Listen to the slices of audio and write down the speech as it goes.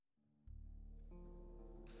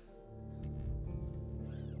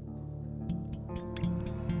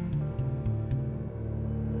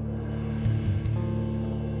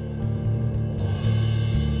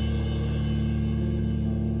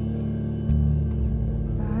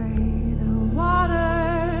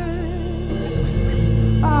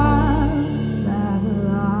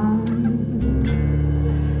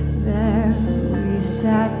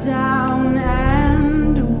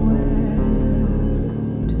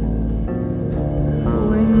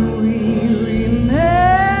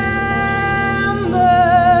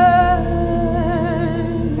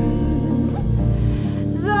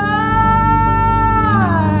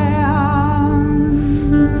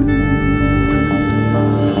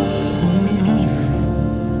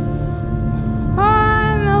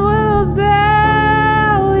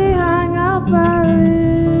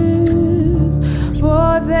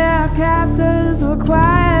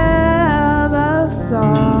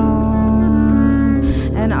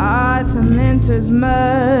winter's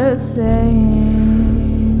mirth,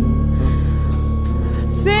 saying,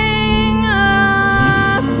 sing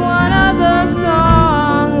us one of the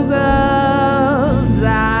songs of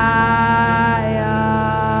Zion.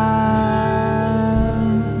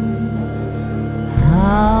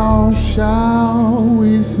 How shall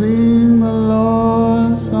we sing the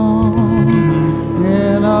Lord's song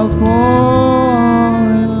in a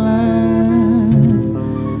foreign land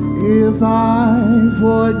if I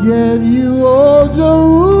forget you, oh Jerusalem,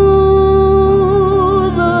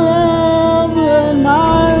 in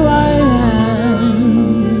my right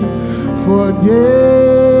hand, forget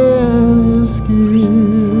his skill.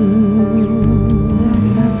 Let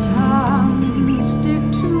the tongue stick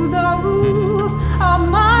to the roof of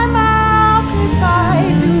my mouth if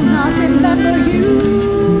I do not remember you.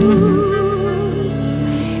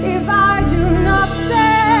 If I do not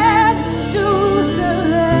set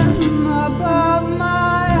Jerusalem above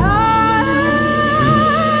my highest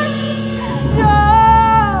joy.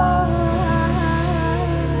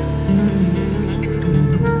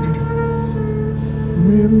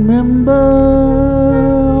 Remember,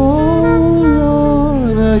 oh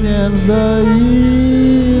Lord, against the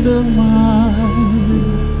Edomites,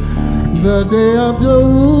 the day of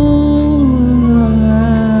Jerusalem,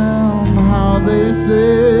 how they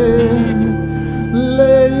said,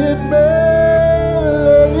 lay it bare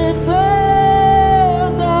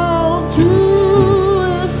down to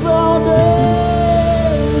its foundation.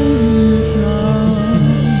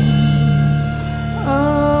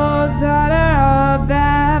 Oh, daughter of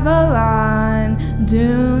Babylon,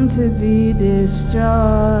 doomed to be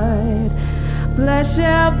destroyed. Blessed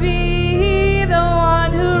shall be the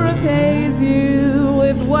one who repays you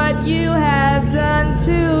with what you have done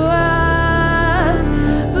to us.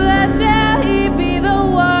 Blessed shall he be the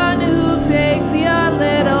one who takes your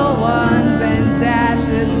little ones and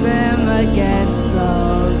dashes them against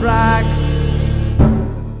the rock.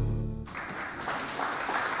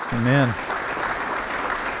 Amen.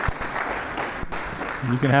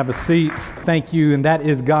 You can have a seat. Thank you. And that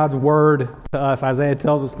is God's word to us. Isaiah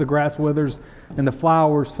tells us the grass withers and the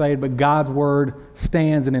flowers fade, but God's word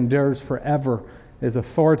stands and endures forever. It is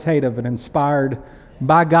authoritative and inspired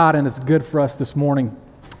by God, and it's good for us this morning.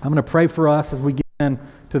 I'm going to pray for us as we get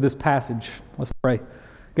into this passage. Let's pray.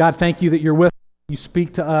 God, thank you that you're with us. You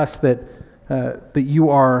speak to us that you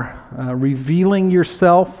are revealing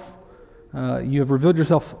yourself. You have revealed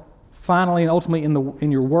yourself finally and ultimately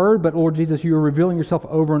in your word, but Lord Jesus, you are revealing yourself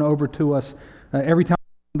over and over to us every time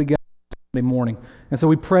we come together Sunday morning. And so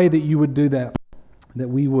we pray that you would do that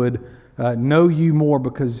we would know you more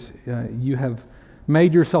because you have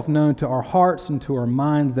made yourself known to our hearts and to our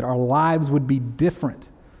minds, that our lives would be different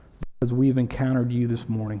as we've encountered you this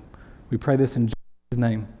morning. We pray this in Jesus'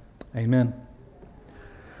 name. Amen.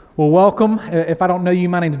 Well, welcome. If I don't know you,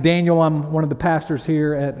 my name's Daniel. I'm one of the pastors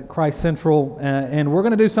here at Christ Central, and we're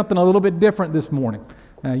going to do something a little bit different this morning.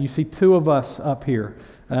 You see two of us up here,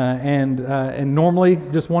 and normally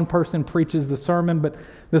just one person preaches the sermon, but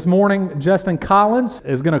this morning Justin Collins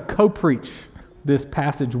is going to co-preach this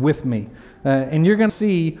passage with me, and you're going to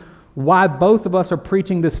see why both of us are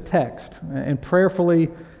preaching this text, and prayerfully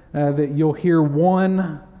that you'll hear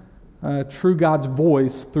one true God's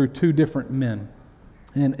voice through two different men,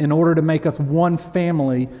 and in order to make us one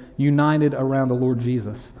family united around the Lord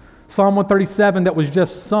Jesus. Psalm 137 that was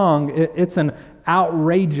just sung, it's an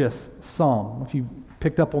outrageous psalm. If you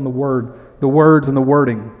picked up on the words and the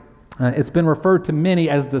wording, it's been referred to many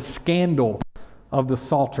as the scandal of the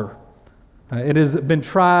Psalter. It has been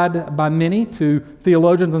tried by many, to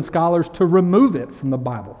theologians and scholars, to remove it from the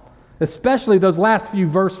Bible, especially those last few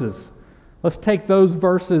verses. Let's take those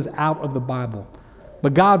verses out of the Bible.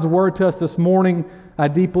 But God's word to us this morning, I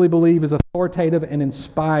deeply believe, is authoritative and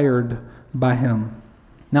inspired by Him.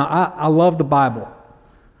 Now, I love the Bible.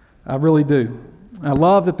 I really do. I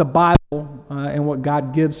love that the Bible and what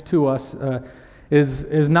God gives to us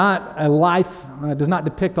is not a life, does not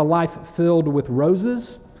depict a life filled with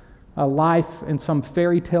roses, a life in some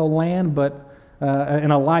fairy tale land, but in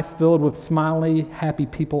a life filled with smiley, happy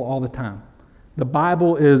people all the time. The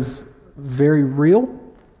Bible is very real,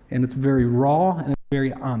 and it's very raw, and it's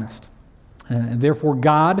very honest. And therefore,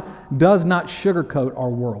 God does not sugarcoat our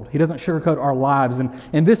world. He doesn't sugarcoat our lives. And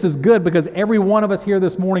this is good because every one of us here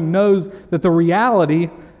this morning knows that the reality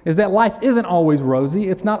is that life isn't always rosy.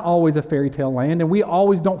 It's not always a fairy tale land. And we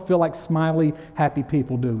always don't feel like smiley, happy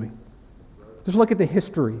people, do we? Just look at the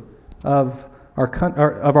history of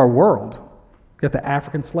our world. You got the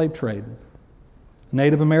African slave trade,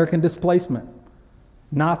 Native American displacement,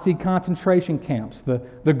 Nazi concentration camps,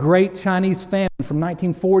 the Great Chinese Famine from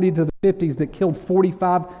 1940 to the 50s that killed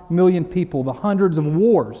 45 million people, the hundreds of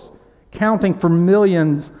wars, counting for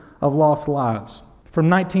millions of lost lives. From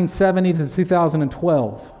 1970 to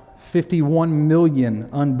 2012, 51 million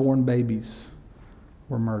unborn babies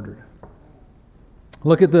were murdered.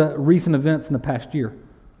 Look at the recent events in the past year.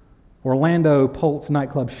 Orlando Pulse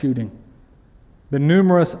nightclub shooting. The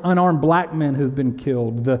numerous unarmed black men who've been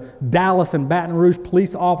killed. The Dallas and Baton Rouge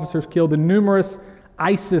police officers killed. The numerous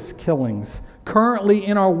ISIS killings. Currently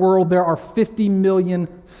in our world, there are 50 million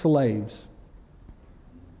slaves.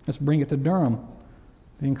 Let's bring it to Durham.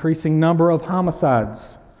 The increasing number of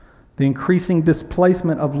homicides. The increasing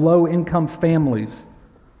displacement of low-income families.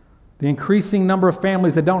 The increasing number of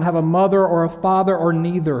families that don't have a mother or a father or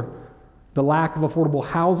neither. The lack of affordable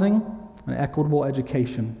housing and equitable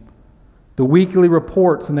education. The weekly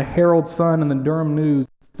reports in the Herald Sun and the Durham News,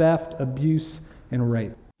 theft, abuse, and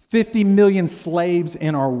rape. 50 million slaves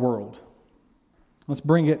in our world. Let's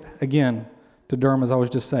bring it again to Durham, as I was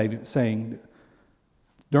just saying.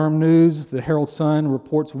 Durham News, the Herald Sun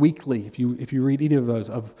reports weekly, if you read either of those,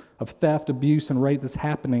 of theft, abuse, and rape that's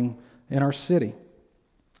happening in our city.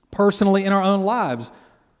 Personally, in our own lives,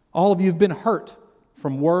 all of you have been hurt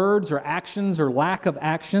from words or actions or lack of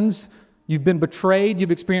actions. You've been betrayed,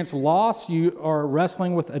 you've experienced loss, you are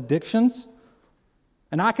wrestling with addictions.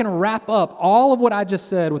 And I can wrap up all of what I just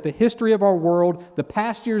said with the history of our world, the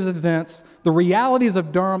past year's events, the realities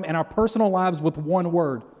of Durham, and our personal lives with one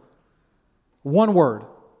word. One word.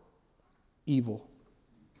 Evil.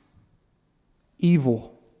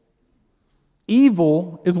 Evil.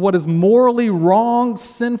 Evil is what is morally wrong,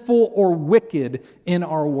 sinful, or wicked in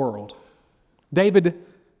our world. David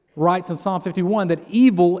writes in Psalm 51 that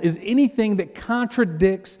evil is anything that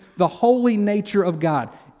contradicts the holy nature of God.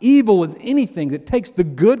 Evil is anything that takes the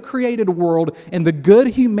good created world and the good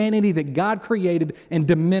humanity that God created and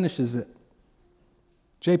diminishes it.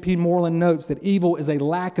 J.P. Moreland notes that evil is a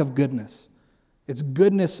lack of goodness. It's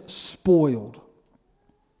goodness spoiled.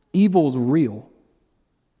 Evil is real.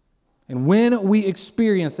 And when we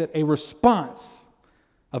experience it, a response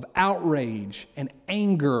of outrage and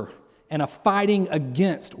anger and a fighting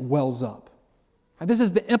against wells up. And this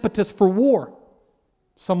is the impetus for war.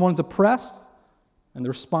 Someone's oppressed, and the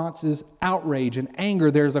response is outrage and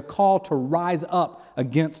anger. There's a call to rise up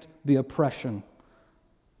against the oppression.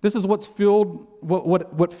 This is what fueled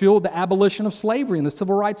the abolition of slavery and the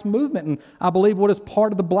civil rights movement, and I believe what is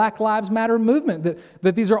part of the Black Lives Matter movement,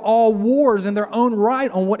 that these are all wars in their own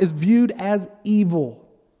right on what is viewed as evil.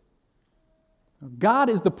 God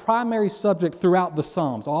is the primary subject throughout the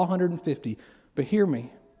Psalms, all 150. But hear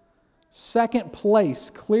me, second place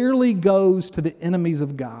clearly goes to the enemies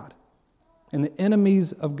of God and the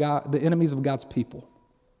enemies of God's people.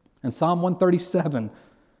 And Psalm 137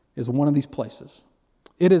 is one of these places.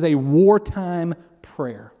 It is a wartime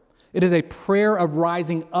prayer. It is a prayer of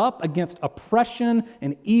rising up against oppression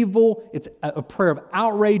and evil. It's a prayer of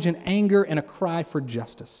outrage and anger and a cry for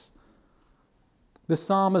justice. This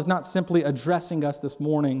psalm is not simply addressing us this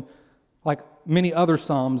morning like many other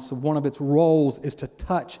psalms. One of its roles is to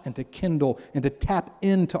touch and to kindle and to tap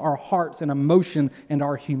into our hearts and emotion and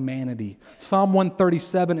our humanity. Psalm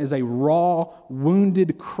 137 is a raw,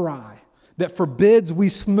 wounded cry that forbids we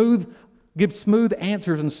give smooth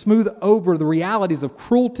answers and smooth over the realities of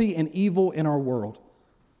cruelty and evil in our world.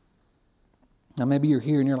 Now maybe you're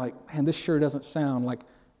here and you're like, man, this sure doesn't sound like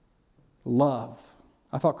love.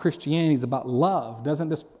 I thought Christianity is about love. Doesn't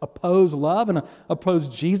this oppose love and oppose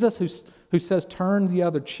Jesus who says turn the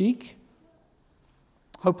other cheek?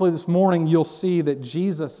 Hopefully this morning you'll see that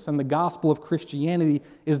Jesus and the gospel of Christianity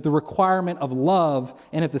is the requirement of love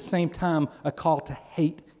and at the same time a call to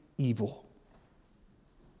hate evil.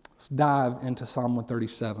 Let's dive into Psalm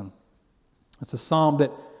 137. It's a psalm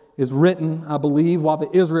that is written, I believe, while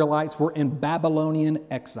the Israelites were in Babylonian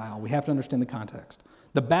exile. We have to understand the context.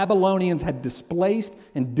 The Babylonians had displaced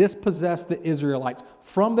and dispossessed the Israelites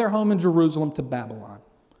from their home in Jerusalem to Babylon.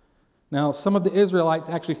 Now, some of the Israelites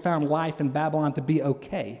actually found life in Babylon to be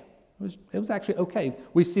okay. It was actually okay.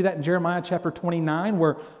 We see that in Jeremiah chapter 29,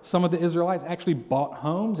 where some of the Israelites actually bought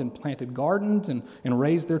homes and planted gardens and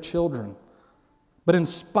raised their children. But in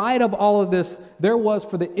spite of all of this, there was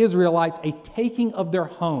for the Israelites a taking of their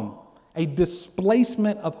home, a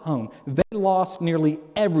displacement of home. They lost nearly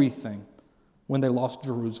everything when they lost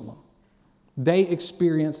Jerusalem. They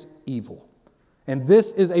experienced evil. And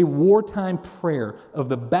this is a wartime prayer of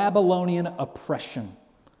the Babylonian oppression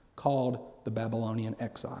called the Babylonian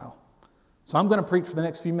exile. So I'm going to preach for the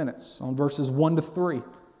next few minutes on verses 1 to 3.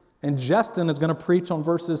 And Justin is going to preach on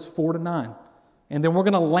verses 4 to 9. And then we're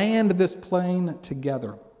going to land this plane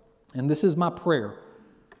together. And this is my prayer,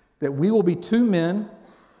 that we will be two men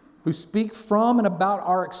who speak from and about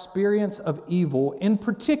our experience of evil, in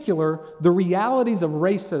particular, the realities of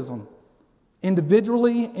racism,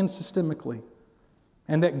 individually and systemically.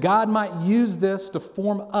 And that God might use this to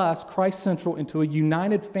form us, Christ Central, into a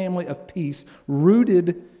united family of peace,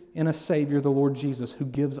 rooted in a Savior, the Lord Jesus, who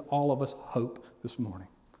gives all of us hope this morning.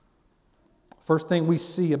 First thing we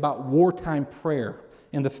see about wartime prayer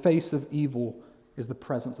in the face of evil is the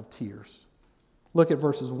presence of tears. Look at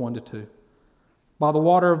verses 1 to 2. By the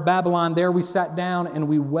water of Babylon, there we sat down and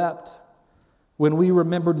we wept. When we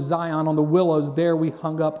remembered Zion on the willows, there we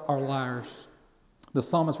hung up our lyres. The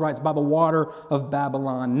psalmist writes, by the water of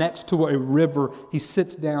Babylon, next to a river, he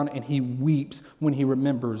sits down and he weeps when he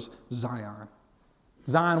remembers Zion.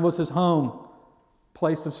 Zion was his home,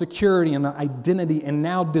 place of security and identity, and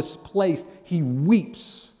now displaced, he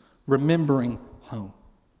weeps, remembering home.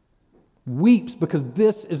 Weeps because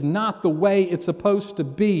this is not the way it's supposed to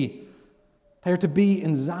be. They're to be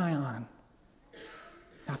in Zion.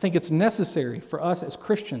 I think it's necessary for us as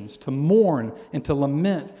Christians to mourn and to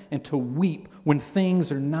lament and to weep when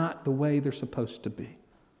things are not the way they're supposed to be.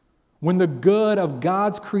 When the good of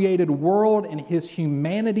God's created world and his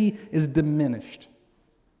humanity is diminished.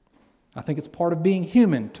 I think it's part of being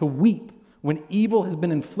human to weep when evil has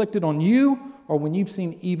been inflicted on you or when you've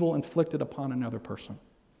seen evil inflicted upon another person.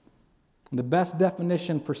 And the best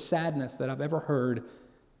definition for sadness that I've ever heard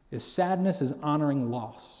is sadness is honoring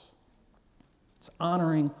loss. It's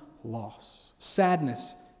honoring loss.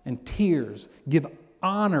 Sadness and tears give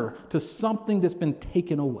honor to something that's been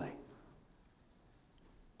taken away.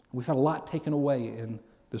 We've had a lot taken away in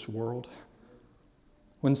this world.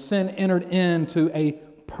 When sin entered into a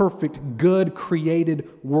perfect, good, created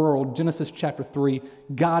world, Genesis chapter 3,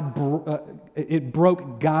 it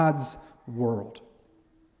broke God's world.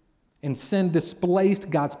 And sin displaced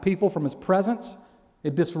God's people from his presence.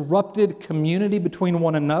 It disrupted community between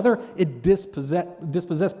one another. It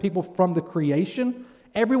dispossessed people from the creation.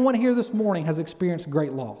 Everyone here this morning has experienced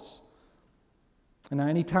great loss. And now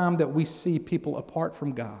any time that we see people apart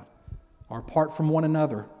from God, or apart from one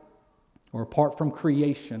another, or apart from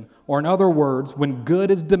creation, or in other words, when good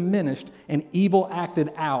is diminished and evil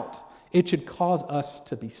acted out, it should cause us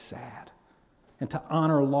to be sad and to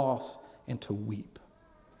honor loss and to weep.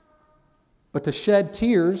 But to shed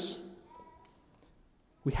tears,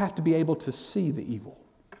 we have to be able to see the evil,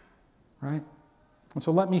 right? And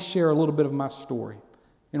so let me share a little bit of my story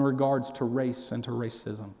in regards to race and to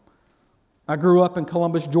racism. I grew up in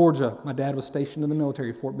Columbus, Georgia. My dad was stationed in the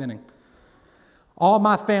military, Fort Benning. All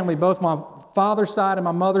my family, both my father's side and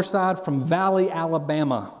my mother's side, from Valley,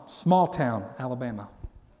 Alabama, small town, Alabama.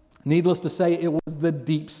 Needless to say, it was the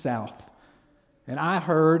deep South. And I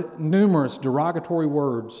heard numerous derogatory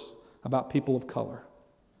words about people of color.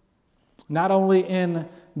 Not only in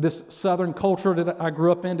this southern culture that I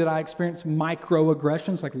grew up in did I experience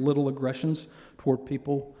microaggressions, like little aggressions toward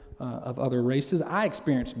people of other races. I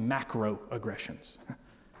experienced macroaggressions,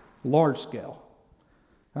 large scale.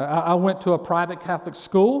 I went to a private Catholic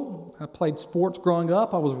school. I played sports growing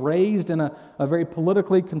up. I was raised in a very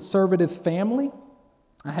politically conservative family.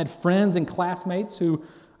 I had friends and classmates who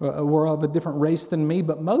were of a different race than me,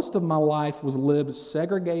 but most of my life was lived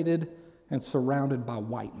segregated and surrounded by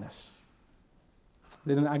whiteness.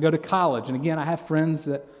 Then I go to college, and again, I have friends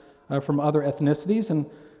that are from other ethnicities,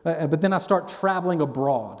 but then I start traveling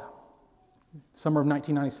abroad, summer of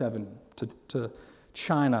 1997, to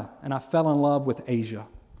China, and I fell in love with Asia.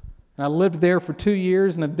 And I lived there for 2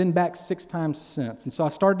 years, and I've been back 6 times since. And so I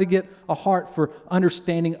started to get a heart for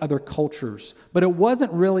understanding other cultures. But it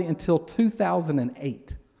wasn't really until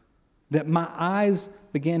 2008 that my eyes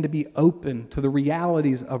began to be open to the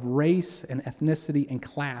realities of race and ethnicity and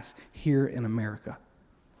class here in America.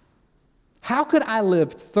 How could I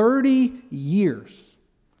live 30 years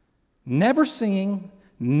never seeing,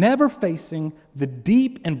 never facing the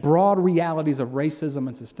deep and broad realities of racism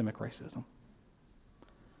and systemic racism?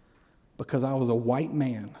 Because I was a white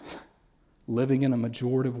man living in a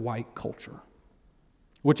majority of white culture,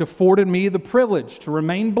 which afforded me the privilege to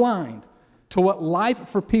remain blind to what life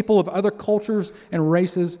for people of other cultures and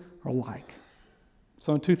races are like.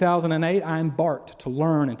 So in 2008, I embarked to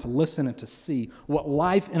learn and to listen and to see what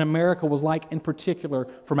life in America was like, in particular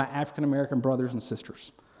for my African American brothers and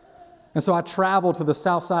sisters. And so I traveled to the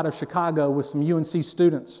south side of Chicago with some UNC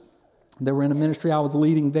students that were in a ministry I was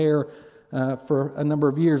leading there for a number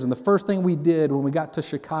of years. And the first thing we did when we got to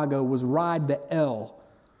Chicago was ride the L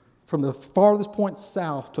from the farthest point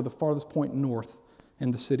south to the farthest point north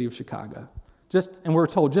in the city of Chicago. And we were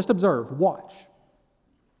told, just observe, watch.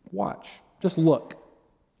 Just look.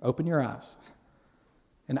 Open your eyes.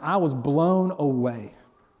 And I was blown away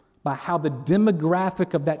by how the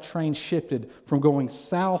demographic of that train shifted from going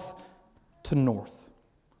south to north,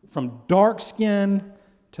 from dark skin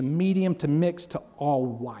to medium to mixed to all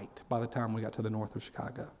white by the time we got to the north of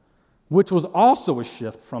Chicago, which was also a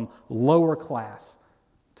shift from lower class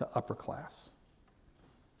to upper class.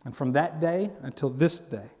 And from that day until this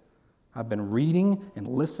day, I've been reading and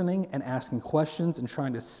listening and asking questions and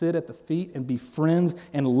trying to sit at the feet and be friends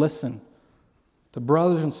and listen to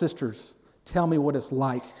brothers and sisters tell me what it's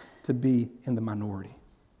like to be in the minority.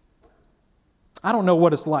 I don't know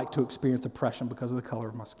what it's like to experience oppression because of the color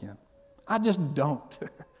of my skin. I just don't.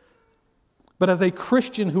 But as a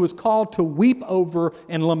Christian who is called to weep over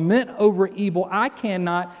and lament over evil, I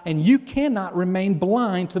cannot and you cannot remain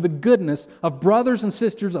blind to the goodness of brothers and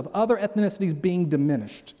sisters of other ethnicities being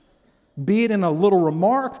diminished, be it in a little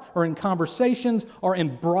remark or in conversations or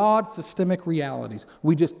in broad systemic realities.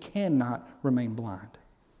 We just cannot remain blind.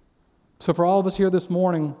 So for all of us here this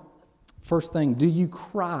morning, first thing, do you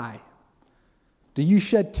cry? Do you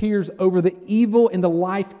shed tears over the evil in the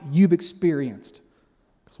life you've experienced?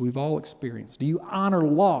 Because we've all experienced. Do you honor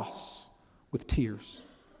loss with tears?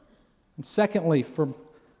 And secondly, for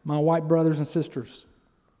my white brothers and sisters,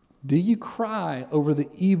 do you cry over the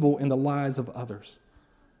evil in the lives of others?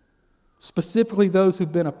 Specifically those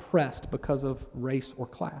who've been oppressed because of race or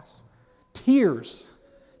class. Tears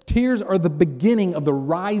are the beginning of the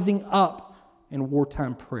rising up in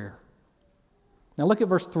wartime prayer. Now look at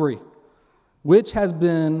verse 3, which has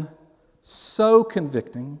been so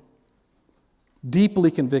convicting,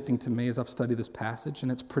 deeply convicting to me as I've studied this passage,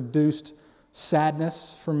 and it's produced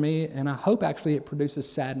sadness for me, and I hope actually it produces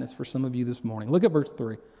sadness for some of you this morning. Look at verse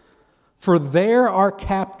 3. For there our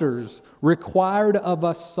captors required of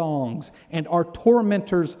us songs, and our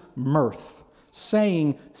tormentors mirth,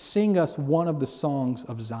 saying, sing us one of the songs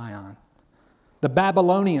of Zion. The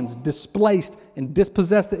Babylonians displaced and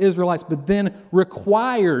dispossessed the Israelites, but then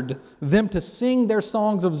required them to sing their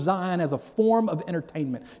songs of Zion as a form of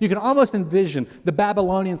entertainment. You can almost envision the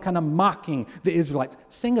Babylonians kind of mocking the Israelites.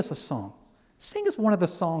 Sing us a song. Sing us one of the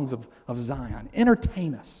songs of Zion.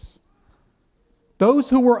 Entertain us. Those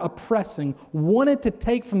who were oppressing wanted to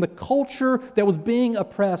take from the culture that was being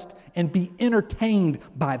oppressed and be entertained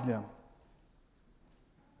by them.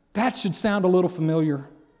 That should sound a little familiar.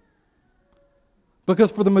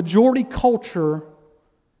 Because for the majority culture,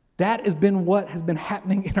 that has been what has been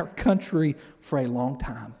happening in our country for a long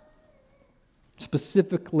time.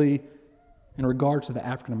 Specifically in regards to the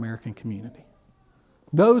African American community.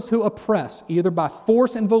 Those who oppress, either by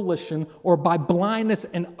force and volition or by blindness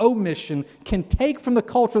and omission, can take from the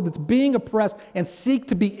culture that's being oppressed and seek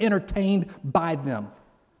to be entertained by them.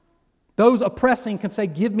 Those oppressing can say,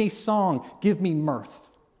 give me song, give me mirth.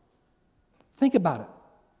 Think about it.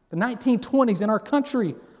 The 1920s in our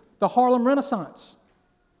country, the Harlem Renaissance.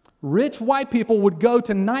 Rich white people would go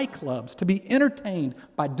to nightclubs to be entertained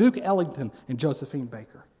by Duke Ellington and Josephine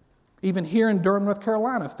Baker. Even here in Durham, North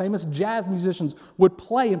Carolina, famous jazz musicians would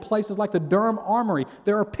play in places like the Durham Armory.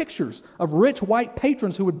 There are pictures of rich white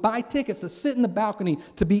patrons who would buy tickets to sit in the balcony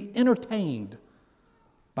to be entertained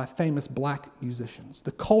by famous black musicians.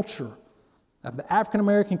 The culture of the African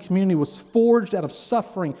American community was forged out of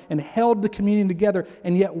suffering and held the community together,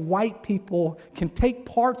 and yet white people can take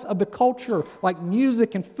parts of the culture like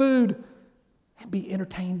music and food and be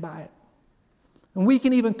entertained by it. And we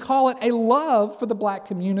can even call it a love for the black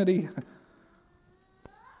community.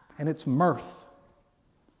 And it's mirth.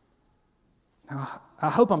 Now, I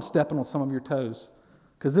hope I'm stepping on some of your toes,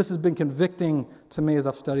 because this has been convicting to me as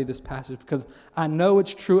I've studied this passage, because I know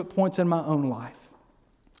it's true at points in my own life.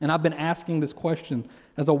 And I've been asking this question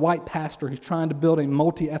as a white pastor who's trying to build a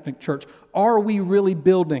multi-ethnic church. Are we really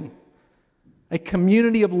building a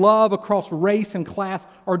community of love across race and class,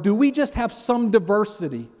 or do we just have some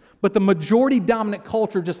diversity? But the majority dominant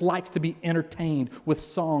culture just likes to be entertained with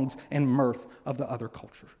songs and mirth of the other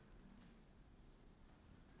culture.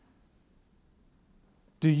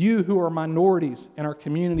 Do you who are minorities in our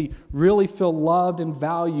community really feel loved and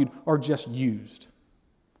valued, or just used?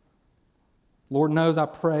 Lord knows I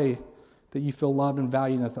pray that you feel loved and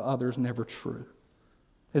valued and that the other is never true.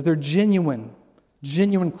 Is there genuine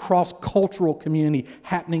cross-cultural community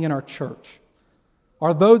happening in our church?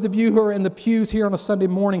 Are those of you who are in the pews here on a Sunday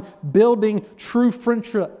morning building true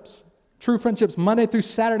friendships Monday through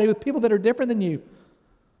Saturday with people that are different than you?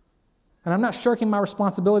 And I'm not shirking my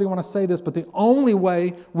responsibility when I say this, but the only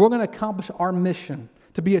way we're going to accomplish our mission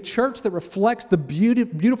to be a church that reflects the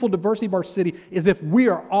beautiful diversity of our city is if we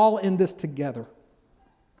are all in this together.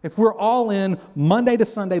 If we're all in Monday to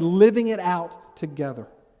Sunday living it out together.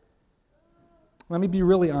 Let me be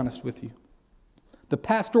really honest with you. The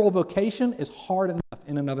pastoral vocation is hard enough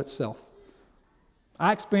in and of itself.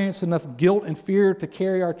 I experienced enough guilt and fear to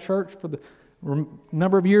carry our church for the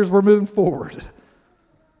number of years we're moving forward.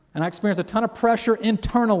 And I experienced a ton of pressure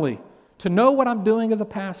internally to know what I'm doing as a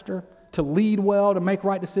pastor, to lead well, to make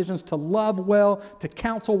right decisions, to love well, to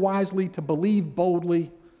counsel wisely, to believe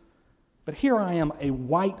boldly. But here I am, a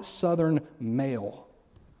white Southern male,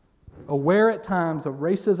 aware at times of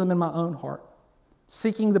racism in my own heart,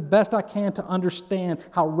 seeking the best I can to understand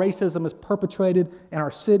how racism is perpetrated in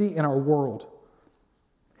our city and our world.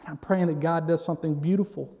 And I'm praying that God does something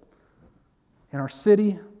beautiful in our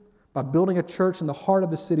city by building a church in the heart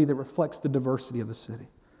of the city that reflects the diversity of the city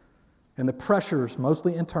and the pressures,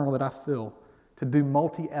 mostly internal, that I feel to do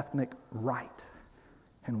multi-ethnic right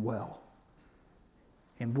and well.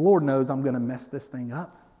 And the Lord knows I'm going to mess this thing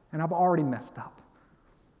up, and I've already messed up.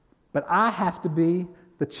 But I have to be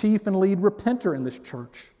the chief and lead repenter in this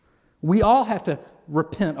church. We all have to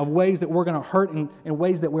repent of ways that we're going to hurt and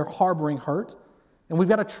ways that we're harboring hurt. And we've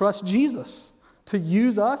got to trust Jesus to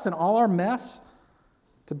use us and all our mess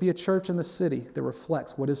to be a church in the city that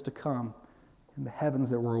reflects what is to come in the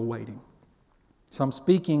heavens that we're awaiting. So I'm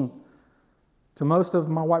speaking to most of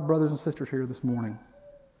my white brothers and sisters here this morning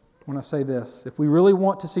when I say this. If we really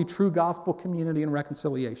want to see true gospel community and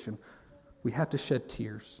reconciliation, we have to shed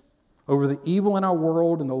tears over the evil in our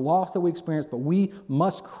world and the loss that we experience, but we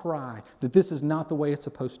must cry that this is not the way it's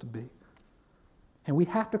supposed to be. And we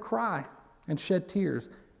have to cry and shed tears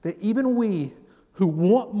that even we who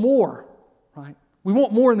want more, right? We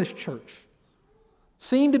want more in this church,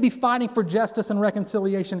 seem to be fighting for justice and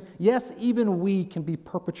reconciliation. Yes, even we can be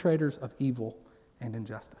perpetrators of evil and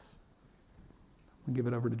injustice. I'll give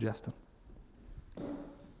it over to Justin.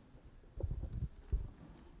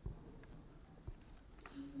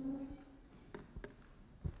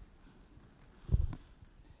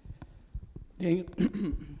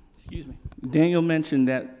 Daniel mentioned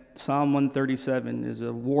that Psalm 137 is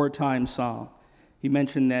a wartime psalm. He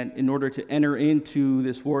mentioned that in order to enter into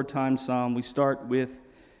this wartime psalm, we start with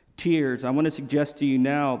tears. I want to suggest to you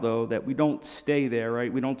now, though, that we don't stay there,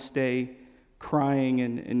 right? We don't stay crying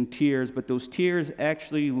and tears, but those tears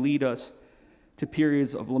actually lead us to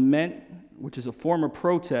periods of lament, which is a form of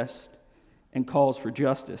protest and calls for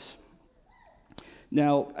justice.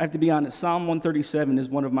 Now, I have to be honest, Psalm 137 is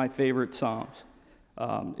one of my favorite psalms.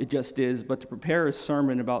 It just is. But to prepare a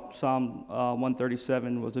sermon about Psalm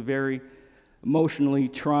 137 was a very emotionally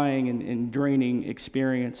trying and draining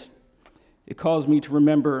experience. It caused me to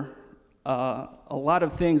remember a lot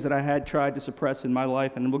of things that I had tried to suppress in my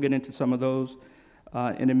life, and we'll get into some of those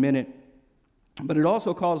in a minute. But it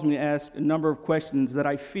also caused me to ask a number of questions that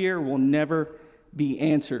I fear will never be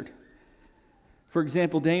answered. For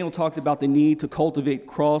example, Daniel talked about the need to cultivate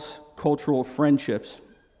cross-cultural friendships.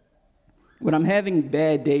 When I'm having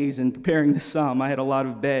bad days and preparing this psalm, I had a lot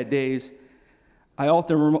of bad days, I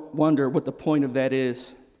often wonder what the point of that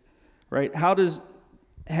is, right? How does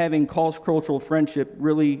having cross-cultural friendship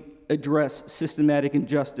really address systematic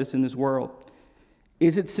injustice in this world?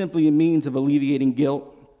 Is it simply a means of alleviating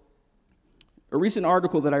guilt? A recent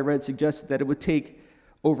article that I read suggested that it would take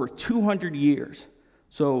over 200 years,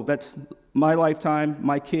 so that's my lifetime,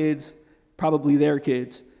 my kids, probably their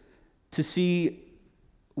kids, to see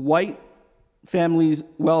white families'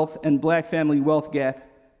 wealth and black family wealth gap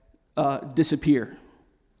disappear.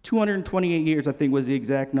 228 years, I think, was the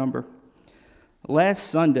exact number. Last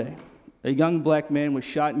Sunday, a young black man was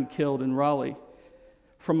shot and killed in Raleigh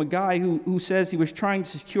from a guy who says he was trying to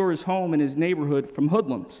secure his home in his neighborhood from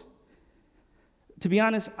hoodlums. To be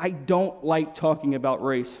honest, I don't like talking about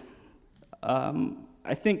race.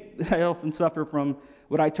 I think I often suffer from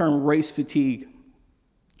what I term race fatigue.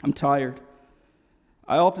 I'm tired.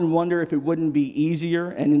 I often wonder if it wouldn't be easier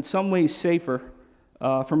and in some ways safer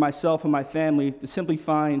for myself and my family to simply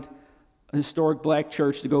find a historic black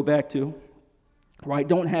church to go back to, where I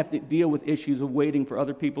don't have to deal with issues of waiting for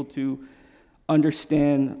other people to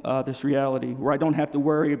understand this reality, where I don't have to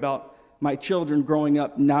worry about my children growing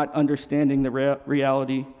up not understanding the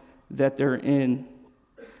reality that they're in.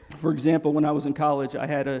 For example, when I was in college, I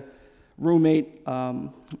had a roommate, a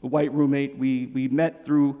white roommate. We met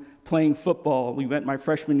through playing football. We went my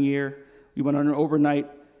freshman year. We went on an overnight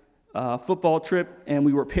football trip, and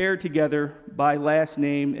we were paired together by last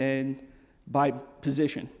name and by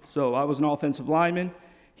position. So I was an offensive lineman.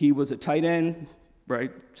 He was a tight end,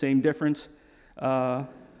 right? Same difference.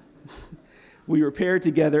 We were paired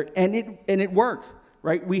together, and it worked,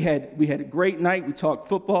 right? We had a great night. We talked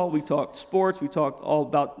football. We talked sports. We talked all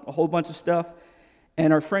about a whole bunch of stuff,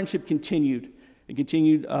 and our friendship continued. It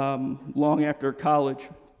continued long after college.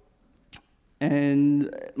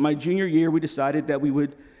 And my junior year, we decided that we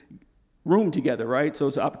would room together, right? So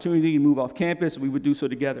it's an opportunity to move off campus, and we would do so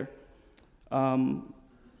together.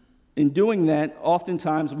 In doing that,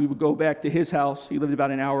 oftentimes we would go back to his house. He lived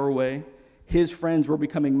about an hour away. His friends were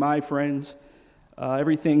becoming my friends.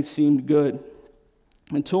 Everything seemed good.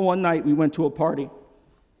 Until one night we went to a party.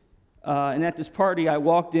 And at this party, I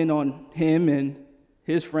walked in on him and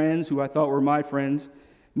his friends, who I thought were my friends,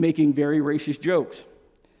 making very racist jokes.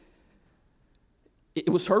 It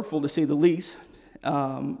was hurtful, to say the least,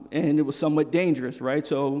 and it was somewhat dangerous, right?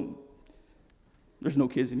 So there's no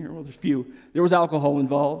kids in here. Well, there's few. There was alcohol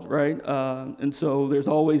involved, right? And so there's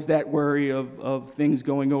always that worry of things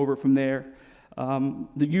going over from there.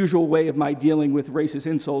 The usual way of my dealing with racist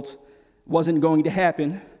insults wasn't going to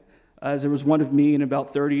happen, as there was one of me and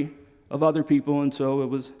about 30 of other people, and so it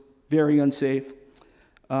was very unsafe.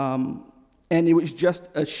 And it was just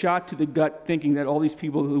a shot to the gut, thinking that all these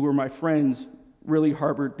people who were my friends really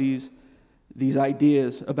harbored these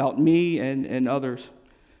ideas about me and others.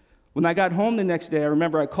 When I got home the next day, I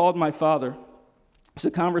remember I called my father. It's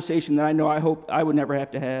a conversation that I know I hoped I would never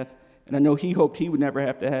have to have, and I know he hoped he would never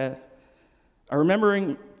have to have. I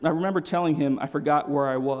remember telling him I forgot where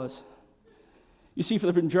I was. You see, for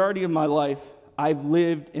the majority of my life, I've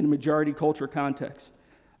lived in a majority culture context,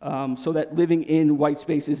 so that living in white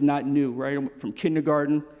space is not new, right? From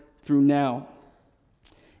kindergarten through now.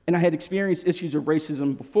 And I had experienced issues of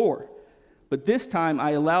racism before, but this time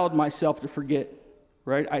I allowed myself to forget,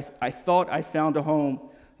 right? I thought I found a home,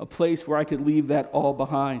 a place where I could leave that all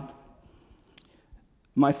behind.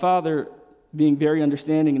 My father, being very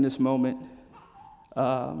understanding in this moment,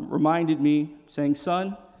 reminded me, saying,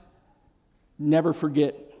 "Son, never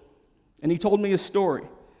forget." And he told me a story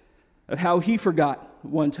of how he forgot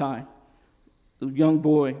one time, a young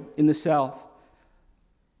boy in the South,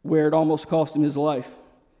 where it almost cost him his life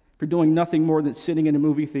for doing nothing more than sitting in a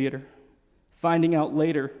movie theater, finding out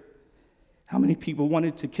later how many people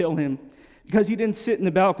wanted to kill him because he didn't sit in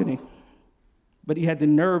the balcony, but he had the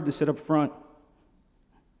nerve to sit up front.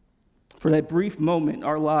 For that brief moment,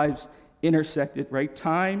 our lives intersected, right?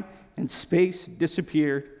 Time and space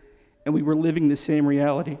disappeared, and we were living the same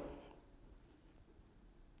reality.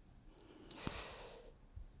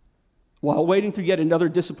 While waiting through yet another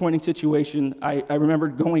disappointing situation, I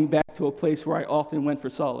remembered going back to a place where I often went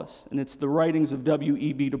for solace, and it's the writings of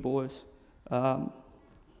W.E.B. Du Bois.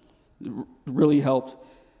 Really helped.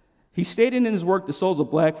 He stated in his work, The Souls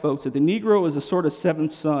of Black Folks, that the Negro is a sort of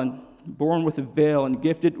seventh son, born with a veil and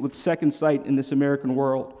gifted with second sight in this American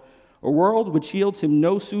world, a world which yields him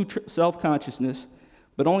no self-consciousness,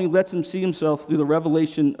 but only lets him see himself through the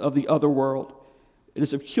revelation of the other world. It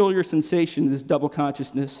is a peculiar sensation, this double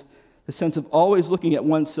consciousness, the sense of always looking at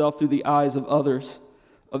oneself through the eyes of others,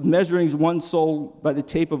 of measuring one's soul by the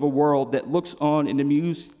tape of a world that looks on in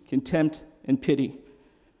amused contempt and pity.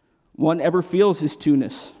 One ever feels his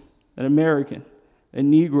two-ness, an American, a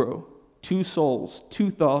Negro, two souls, two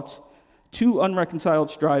thoughts, two unreconciled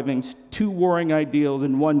strivings, two warring ideals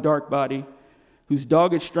in one dark body, whose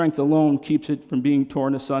dogged strength alone keeps it from being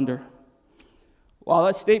torn asunder. While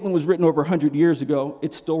that statement was written over 100 years ago,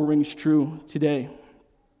 it still rings true today.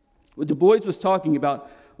 What Du Bois was talking about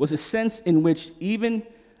was a sense in which even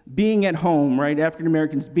being at home, right, African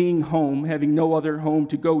Americans being home, having no other home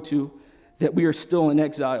to go to, that we are still in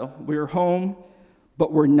exile. We are home,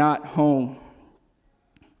 but we're not home.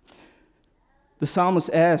 The psalmist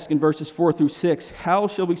asks in verses 4 through 6, "How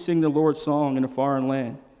shall we sing the Lord's song in a foreign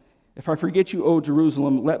land? If I forget you, O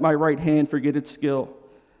Jerusalem, let my right hand forget its skill.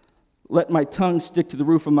 Let my tongue stick to the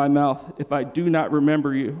roof of my mouth if I do not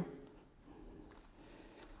remember you.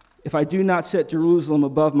 If I do not set Jerusalem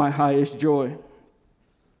above my highest joy."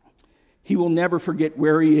 He will never forget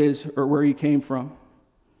where he is or where he came from.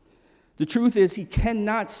 The truth is, he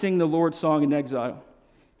cannot sing the Lord's song in exile.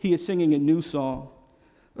 He is singing a new song,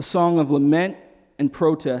 a song of lament and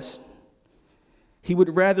protest. He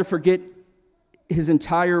would rather forget his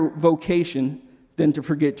entire vocation than to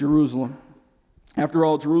forget Jerusalem. After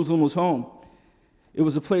all, Jerusalem was home. It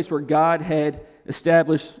was a place where God had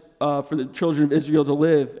established for the children of Israel to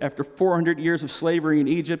live. After 400 years of slavery in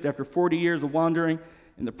Egypt, after 40 years of wandering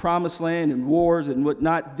in the Promised Land and wars and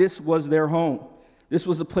whatnot, this was their home. This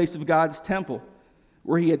was the place of God's temple,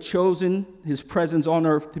 where he had chosen his presence on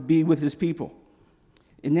earth to be with his people.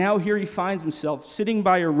 And now here he finds himself sitting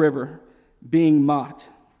by a river being mocked.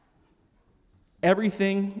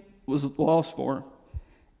 Everything was lost for him.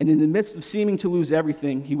 And in the midst of seeming to lose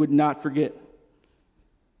everything, he would not forget.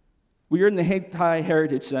 We are in the Hayti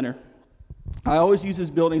Heritage Center. I always use this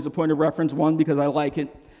building as a point of reference, one, because I like it,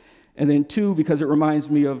 and then two, because it reminds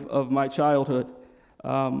me of my childhood.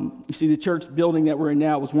 You see, the church building that we're in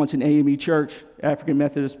now was once an AME church, African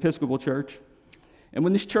Methodist Episcopal Church. And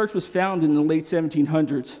when this church was founded in the late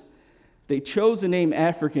 1700s, they chose the name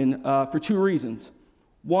African for two reasons.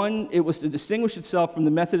 One, it was to distinguish itself from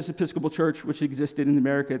the Methodist Episcopal Church, which existed in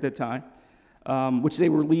America at that time, which they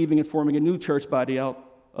were leaving and forming a new church body out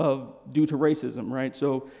of due to racism, right?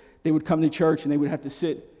 So they would come to church and they would have to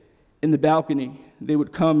sit in the balcony. They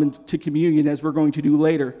would come to communion, as we're going to do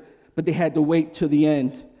later, but they had to wait till the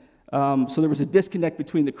end. So there was a disconnect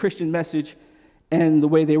between the Christian message and the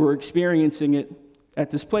way they were experiencing it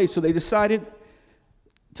at this place. So they decided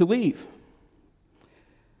to leave.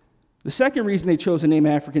 The second reason they chose the name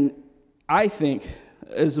African, I think,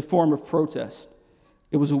 is a form of protest.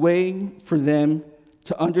 It was a way for them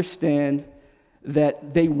to understand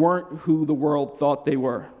that they weren't who the world thought they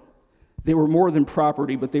were. They were more than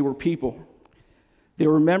property, but they were people. They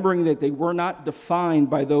were remembering that they were not defined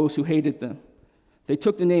by those who hated them. They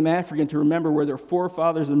took the name African to remember where their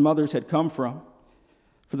forefathers and mothers had come from.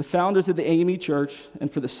 For the founders of the AME Church and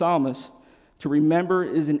for the psalmist, to remember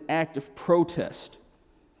is an act of protest.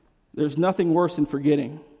 There's nothing worse than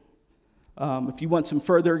forgetting. If you want some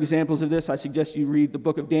further examples of this, I suggest you read the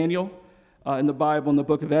book of Daniel in the Bible and the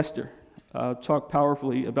book of Esther. Talk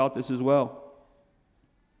powerfully about this as well.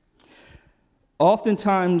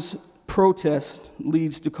 Oftentimes, protest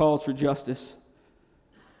leads to calls for justice.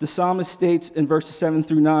 The psalmist states in verses 7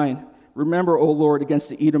 through 9, "Remember, O Lord, against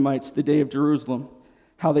the Edomites the day of Jerusalem,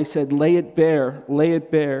 how they said, lay it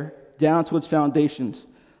bare, down to its foundations.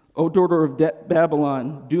 O daughter of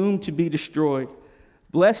Babylon, doomed to be destroyed.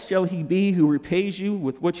 Blessed shall he be who repays you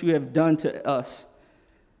with what you have done to us.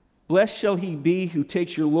 Blessed shall he be who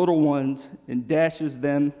takes your little ones and dashes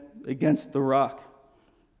them against the rock."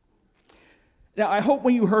 Now, I hope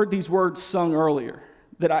when you heard these words sung earlier,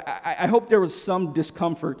 that I hope there was some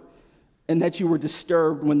discomfort and that you were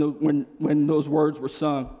disturbed when those words were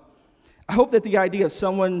sung. I hope that the idea of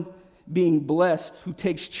someone being blessed who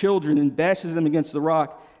takes children and bashes them against the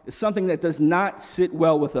rock is something that does not sit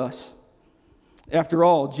well with us. After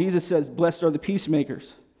all, Jesus says, "Blessed are the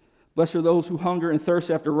peacemakers. Blessed are those who hunger and thirst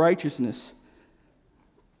after righteousness."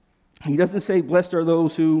 He doesn't say, "Blessed are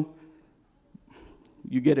those who,"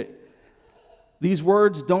 you get it. These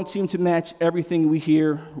words don't seem to match everything we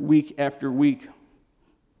hear week after week.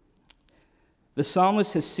 The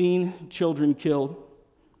psalmist has seen children killed.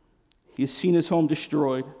 He has seen his home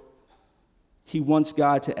destroyed. He wants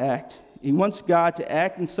God to act. He wants God to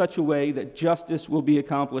act in such a way that justice will be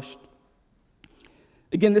accomplished.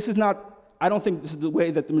 Again, I don't think this is the way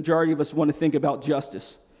that the majority of us want to think about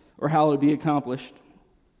justice or how it will be accomplished.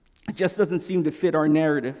 It just doesn't seem to fit our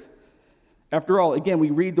narrative. After all, again,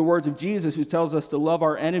 we read the words of Jesus who tells us to love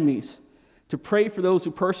our enemies, to pray for those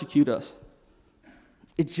who persecute us.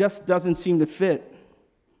 It just doesn't seem to fit.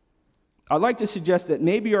 I'd like to suggest that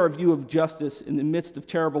maybe our view of justice in the midst of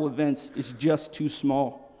terrible events is just too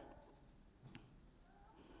small.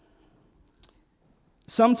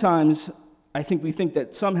 Sometimes I think we think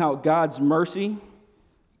that somehow God's mercy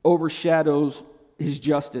overshadows his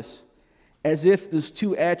justice, as if those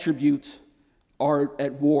two attributes are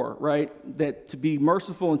at war, right? That to be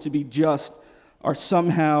merciful and to be just are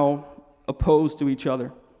somehow opposed to each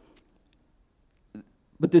other.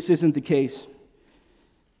 But this isn't the case.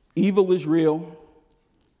 Evil is real,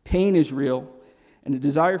 pain is real, and the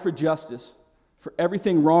desire for justice, for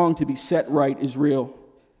everything wrong to be set right, is real.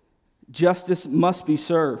 Justice must be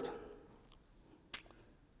served.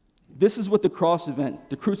 This is what the cross event,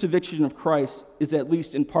 the crucifixion of Christ, is at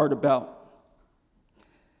least in part about.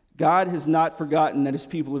 God has not forgotten that his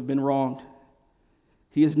people have been wronged.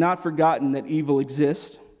 He has not forgotten that evil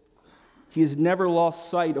exists. He has never lost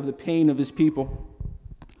sight of the pain of his people.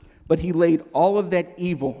 But he laid all of that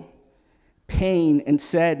evil, pain, and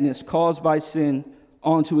sadness caused by sin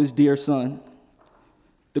onto his dear son.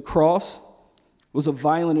 The cross was a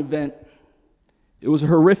violent event. It was a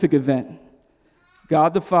horrific event.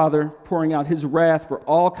 God the Father pouring out his wrath for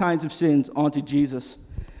all kinds of sins onto Jesus.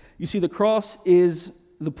 You see, the cross is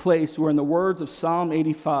the place where, in the words of Psalm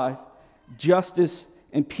 85, justice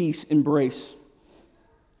and peace embrace.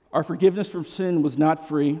 Our forgiveness from sin was not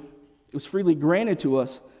free. It was freely granted to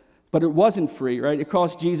us, but it wasn't free, right? It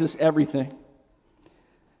cost Jesus everything.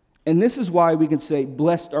 And this is why we can say,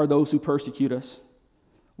 "Blessed are those who persecute us,"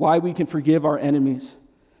 why we can forgive our enemies.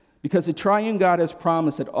 Because the triune God has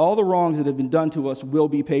promised that all the wrongs that have been done to us will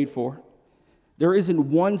be paid for. There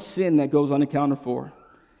isn't one sin that goes unaccounted for.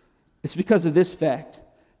 It's because of this fact,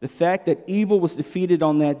 the fact that evil was defeated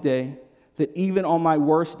on that day, that even on my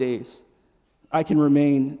worst days, I can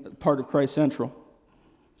remain part of Christ Central.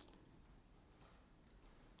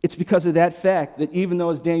 It's because of that fact that even though,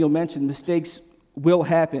 as Daniel mentioned, mistakes will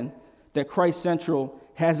happen, that Christ Central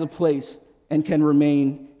has a place and can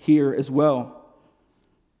remain here as well.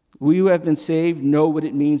 We who have been saved know what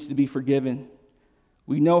it means to be forgiven.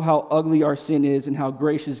 We know how ugly our sin is and how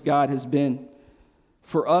gracious God has been.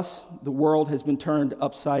 For us, the world has been turned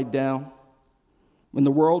upside down. When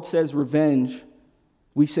the world says revenge,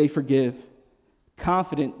 we say forgive,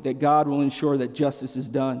 confident that God will ensure that justice is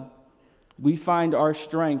done. We find our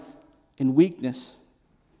strength in weakness.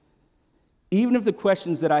 Even if the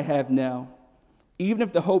questions that I have now, even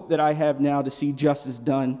if the hope that I have now to see justice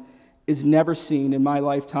done is never seen in my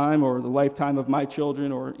lifetime or the lifetime of my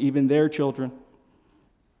children or even their children,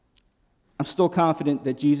 I'm still confident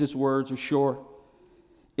that Jesus' words are sure.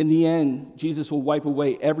 In the end, Jesus will wipe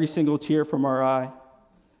away every single tear from our eye.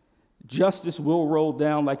 Justice will roll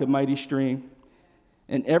down like a mighty stream,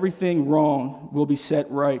 and everything wrong will be set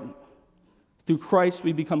right. Through Christ,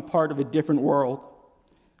 we become part of a different world,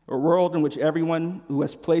 a world in which everyone who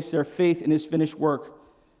has placed their faith in his finished work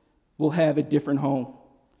will have a different home.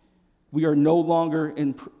 We are no longer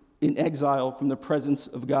in exile from the presence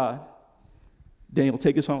of God. Daniel,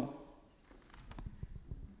 take us home.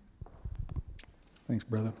 Thanks,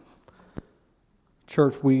 brother.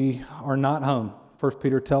 Church, we are not home. 1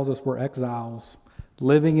 Peter tells us we're exiles,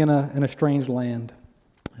 living in a strange land,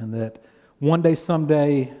 and that one day,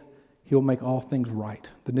 someday, He'll make all things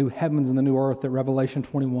right. The new heavens and the new earth that Revelation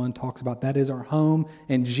 21 talks about, that is our home,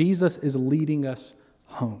 and Jesus is leading us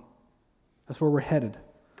home. That's where we're headed.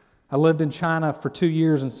 I lived in China for 2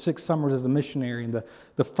 years and 6 summers as a missionary, and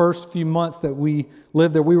the first few months that we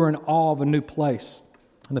lived there, we were in awe of a new place.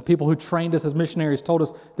 And the people who trained us as missionaries told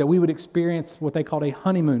us that we would experience what they called a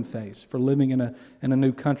honeymoon phase for living in a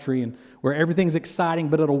new country, and where everything's exciting,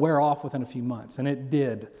 but it'll wear off within a few months. And it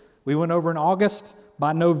did. We went over in August.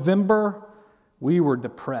 By November, we were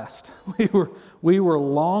depressed. We were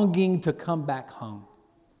longing to come back home.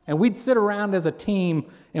 And we'd sit around as a team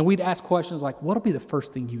and we'd ask questions like, what'll be the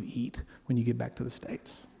first thing you eat when you get back to the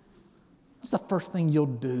States? What's the first thing you'll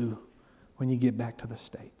do when you get back to the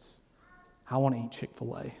States? I want to eat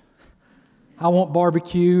Chick-fil-A. I want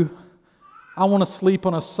barbecue. I want to sleep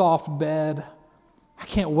on a soft bed. I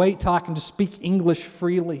can't wait till I can just speak English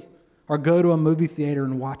freely or go to a movie theater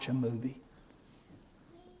and watch a movie.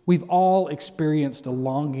 We've all experienced a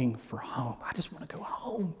longing for home. I just want to go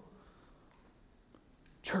home.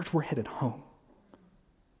 Church, we're headed home.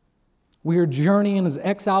 We are journeying as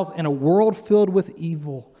exiles in a world filled with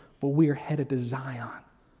evil, but we are headed to Zion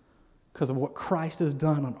because of what Christ has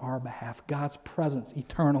done on our behalf, God's presence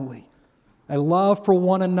eternally, a love for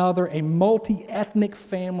one another, a multi-ethnic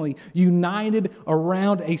family united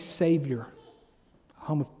around a Savior, a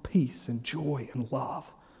home of peace and joy and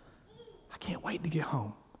love. I can't wait to get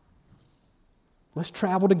home. Let's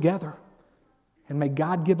travel together, and may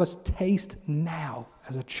God give us taste now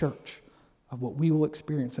as a church of what we will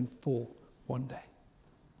experience in full one day.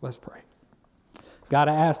 Let's pray. God,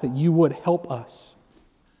 I ask that you would help us.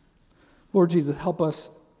 Lord Jesus, help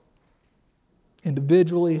us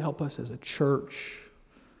individually, help us as a church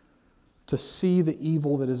to see the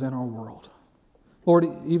evil that is in our world. Lord,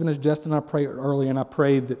 even as Justin and I prayed earlier, and I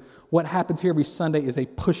prayed that what happens here every Sunday is a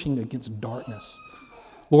pushing against darkness.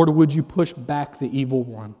 Lord, would you push back the evil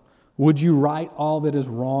one? Would you right all that is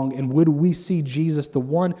wrong? And would we see Jesus, the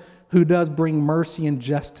one who does bring mercy and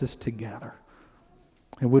justice together?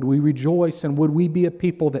 And would we rejoice, and would we be a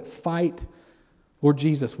people that fight, Lord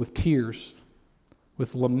Jesus, with tears,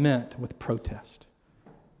 with lament, with protest?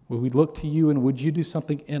 Would we look to you, and would you do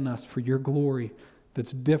something in us for your glory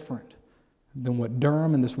that's different than what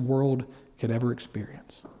Durham and this world could ever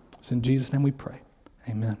experience? It's in Jesus' name we pray.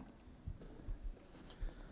 Amen.